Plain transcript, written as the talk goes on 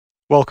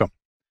Welcome.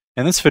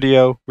 In this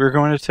video, we're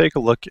going to take a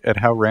look at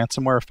how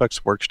ransomware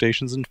affects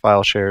workstations and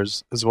file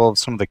shares, as well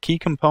as some of the key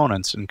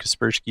components in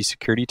Kaspersky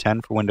Security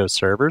 10 for Windows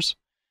servers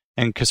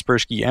and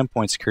Kaspersky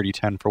Endpoint Security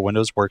 10 for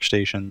Windows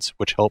workstations,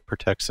 which help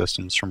protect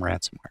systems from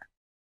ransomware.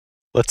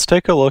 Let's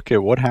take a look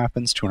at what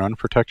happens to an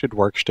unprotected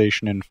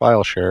workstation and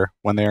file share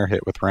when they are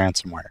hit with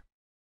ransomware.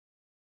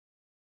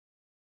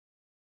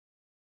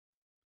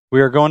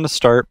 We are going to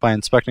start by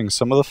inspecting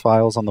some of the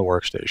files on the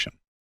workstation.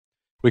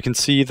 We can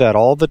see that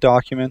all the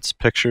documents,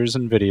 pictures,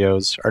 and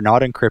videos are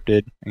not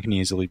encrypted and can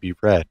easily be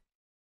read.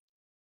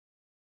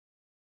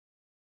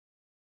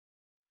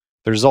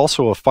 There's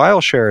also a file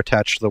share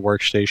attached to the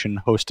workstation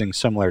hosting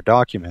similar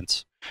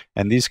documents,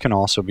 and these can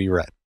also be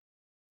read.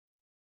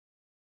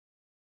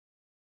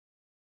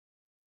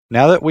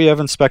 Now that we have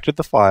inspected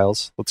the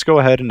files, let's go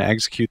ahead and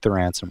execute the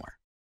ransomware.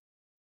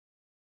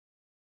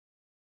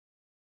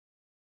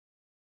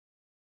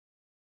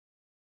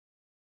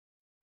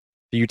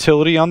 The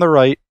utility on the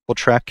right will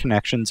track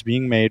connections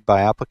being made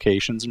by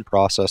applications and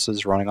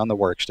processes running on the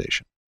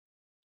workstation.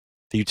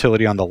 The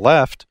utility on the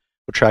left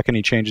will track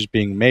any changes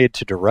being made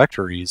to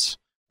directories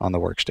on the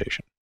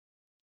workstation.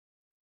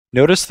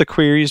 Notice the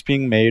queries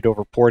being made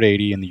over port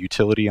 80 in the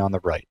utility on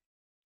the right.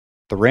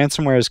 The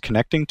ransomware is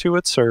connecting to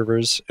its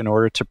servers in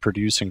order to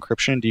produce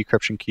encryption and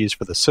decryption keys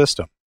for the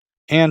system,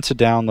 and to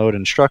download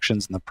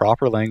instructions in the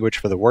proper language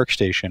for the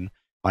workstation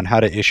on how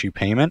to issue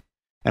payment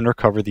and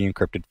recover the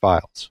encrypted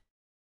files.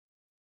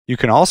 You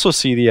can also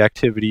see the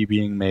activity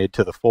being made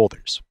to the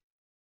folders.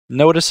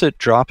 Notice it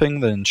dropping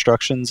the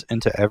instructions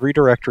into every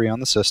directory on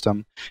the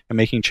system and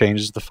making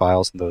changes to the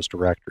files in those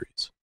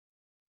directories.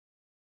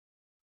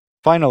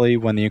 Finally,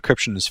 when the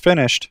encryption is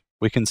finished,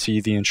 we can see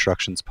the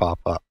instructions pop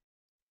up.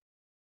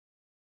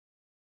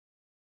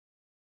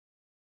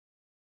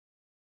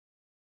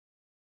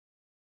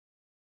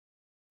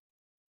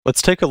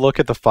 Let's take a look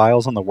at the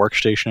files on the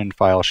workstation and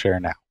file share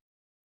now.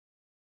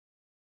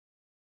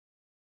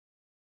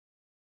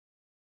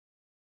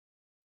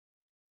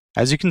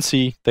 As you can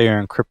see, they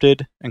are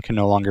encrypted and can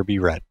no longer be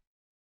read.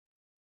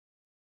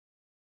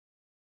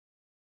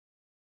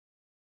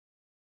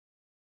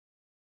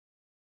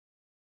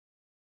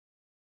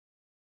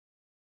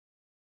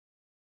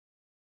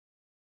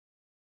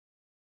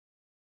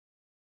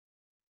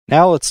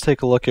 Now let's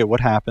take a look at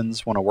what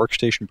happens when a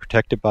workstation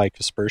protected by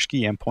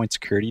Kaspersky Endpoint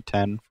Security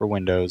 10 for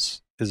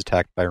Windows is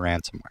attacked by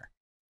ransomware.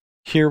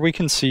 Here we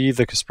can see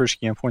the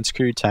Kaspersky Endpoint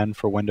Security 10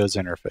 for Windows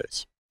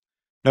interface.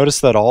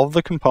 Notice that all of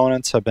the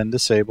components have been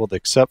disabled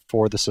except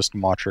for the System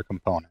Watcher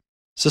component.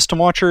 System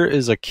Watcher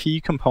is a key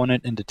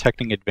component in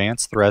detecting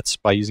advanced threats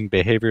by using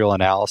behavioral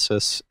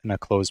analysis in a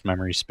closed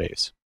memory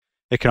space.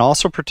 It can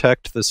also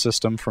protect the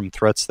system from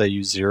threats that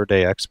use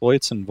zero-day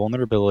exploits and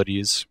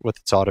vulnerabilities with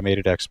its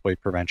automated exploit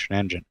prevention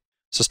engine.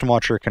 System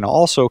Watcher can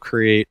also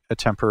create a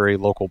temporary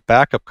local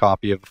backup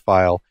copy of a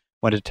file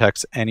when it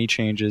detects any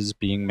changes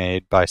being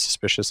made by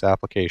suspicious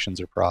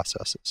applications or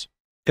processes.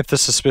 If the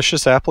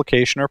suspicious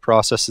application or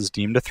process is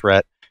deemed a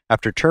threat,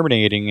 after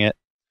terminating it,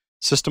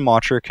 System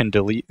Watcher can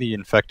delete the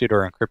infected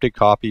or encrypted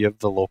copy of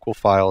the local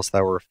files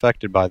that were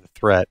affected by the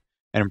threat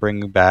and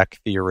bring back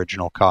the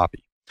original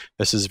copy.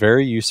 This is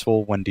very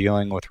useful when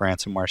dealing with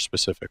ransomware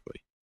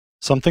specifically.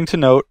 Something to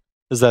note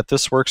is that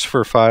this works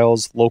for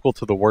files local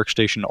to the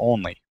workstation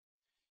only.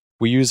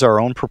 We use our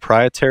own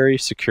proprietary,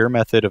 secure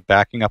method of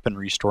backing up and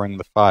restoring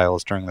the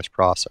files during this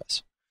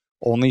process.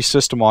 Only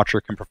System Watcher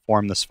can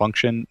perform this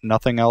function,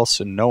 nothing else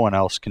and no one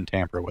else can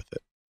tamper with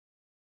it.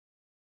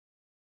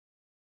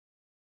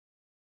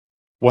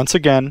 Once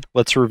again,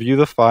 let's review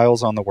the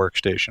files on the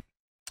workstation.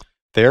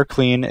 They are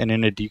clean and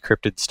in a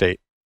decrypted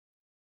state.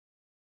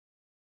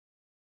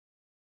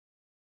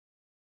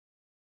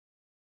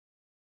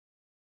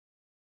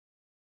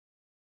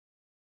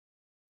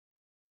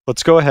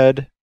 Let's go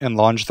ahead and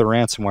launch the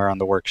ransomware on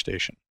the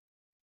workstation.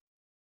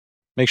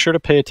 Make sure to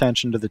pay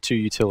attention to the two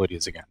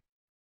utilities again.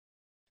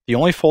 The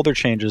only folder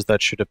changes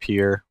that should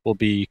appear will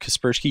be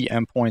Kaspersky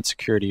Endpoint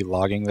Security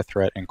logging the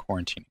threat and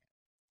quarantining.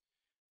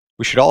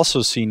 We should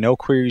also see no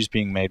queries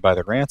being made by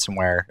the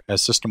ransomware,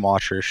 as System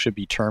Watcher should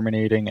be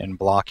terminating and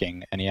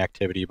blocking any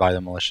activity by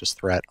the malicious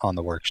threat on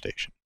the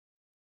workstation.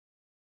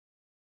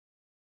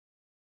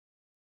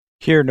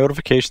 Here,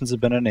 notifications have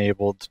been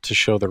enabled to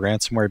show the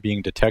ransomware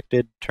being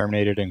detected,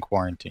 terminated, and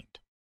quarantined.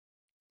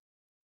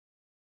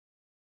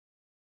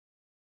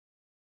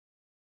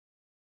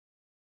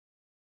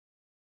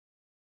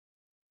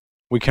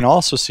 We can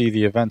also see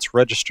the events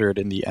registered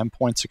in the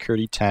Endpoint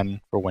Security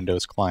 10 for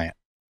Windows client.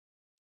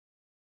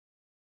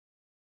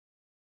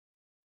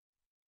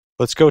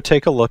 Let's go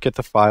take a look at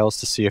the files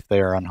to see if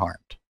they are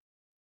unharmed.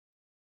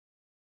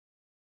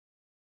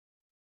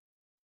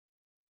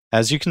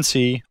 As you can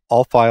see,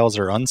 all files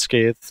are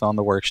unscathed on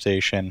the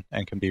workstation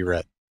and can be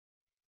read.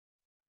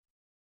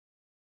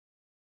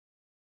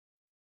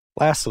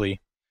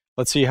 Lastly,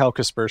 let's see how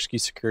Kaspersky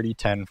Security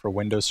 10 for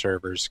Windows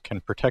servers can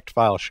protect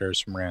file shares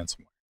from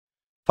ransomware.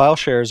 File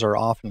shares are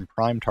often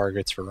prime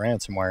targets for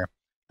ransomware,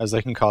 as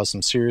they can cause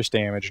some serious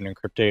damage and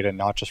encrypt data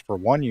not just for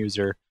one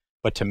user,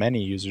 but to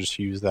many users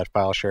who use that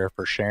file share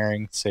for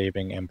sharing,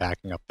 saving, and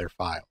backing up their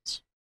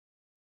files.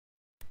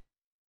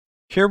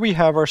 Here we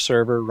have our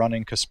server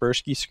running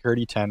Kaspersky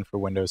Security 10 for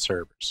Windows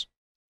servers.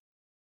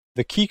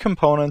 The key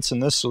components in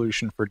this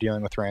solution for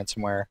dealing with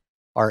ransomware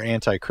are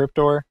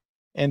Anti-Cryptor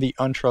and the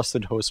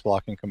untrusted host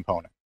blocking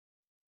component.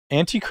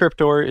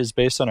 Anti-Cryptor is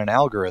based on an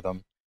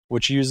algorithm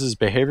which uses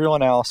behavioral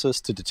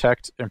analysis to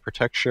detect and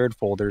protect shared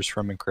folders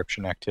from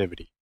encryption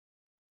activity.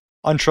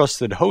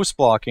 Untrusted host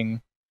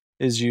blocking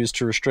is used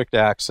to restrict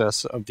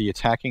access of the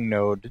attacking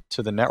node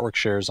to the network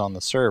shares on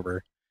the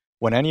server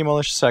when any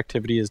malicious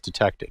activity is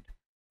detected,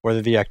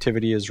 whether the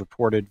activity is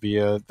reported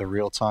via the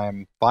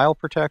real-time file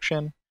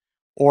protection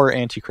or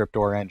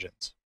anti-cryptor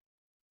engines.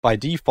 By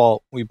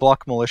default, we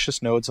block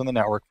malicious nodes on the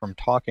network from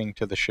talking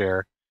to the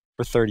share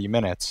for 30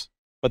 minutes,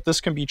 but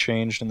this can be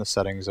changed in the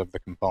settings of the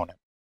component.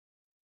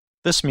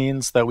 This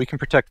means that we can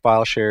protect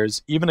file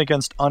shares even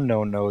against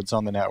unknown nodes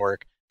on the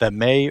network that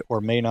may or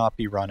may not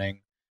be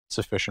running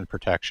sufficient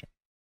protection.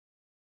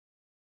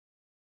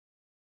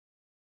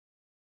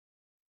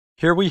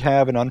 Here we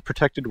have an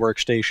unprotected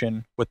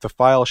workstation with the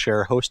file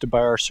share hosted by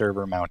our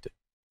server mounted.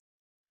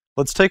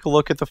 Let's take a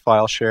look at the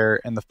file share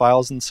and the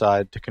files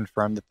inside to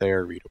confirm that they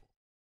are readable.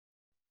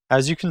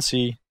 As you can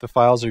see, the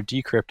files are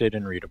decrypted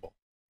and readable.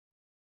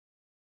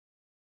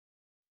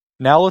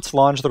 Now let's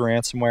launch the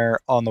ransomware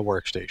on the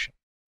workstation.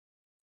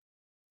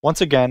 Once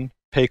again,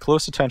 pay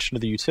close attention to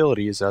the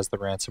utilities as the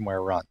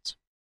ransomware runs.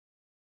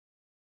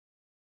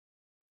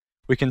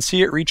 We can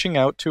see it reaching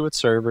out to its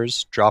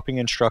servers, dropping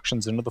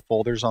instructions into the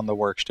folders on the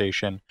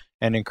workstation,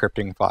 and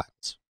encrypting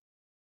files.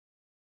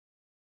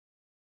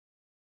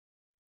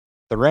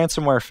 The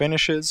ransomware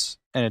finishes,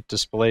 and it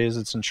displays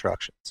its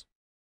instructions.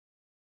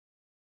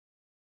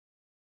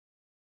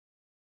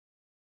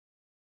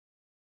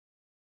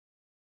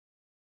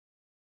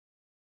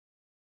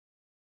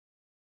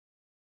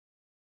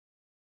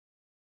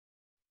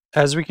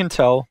 As we can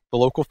tell, the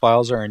local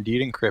files are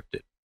indeed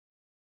encrypted.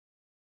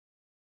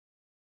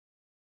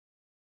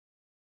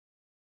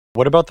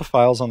 What about the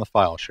files on the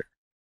file share?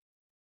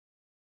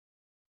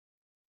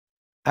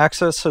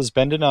 Access has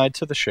been denied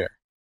to the share.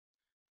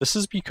 This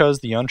is because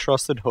the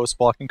untrusted host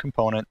blocking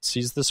component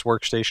sees this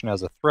workstation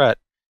as a threat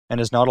and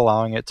is not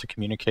allowing it to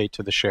communicate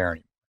to the share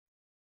anymore.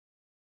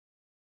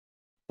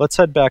 Let's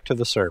head back to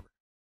the server.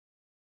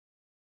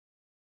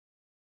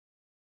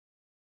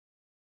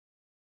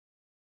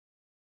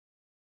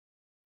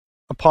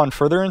 Upon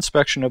further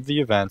inspection of the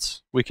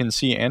events, we can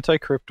see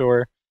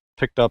Anti-Cryptor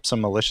picked up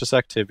some malicious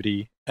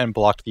activity and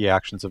blocked the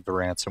actions of the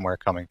ransomware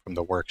coming from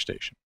the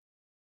workstation.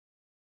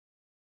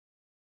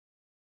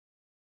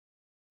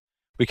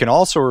 We can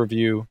also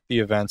review the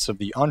events of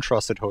the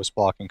untrusted host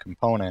blocking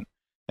component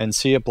and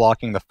see it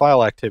blocking the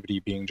file activity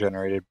being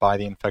generated by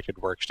the infected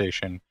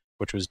workstation,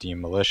 which was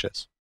deemed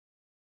malicious.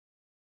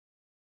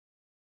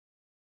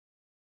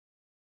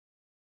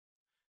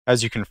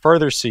 As you can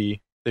further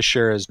see, the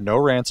share has no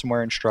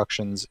ransomware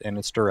instructions in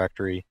its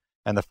directory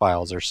and the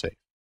files are safe.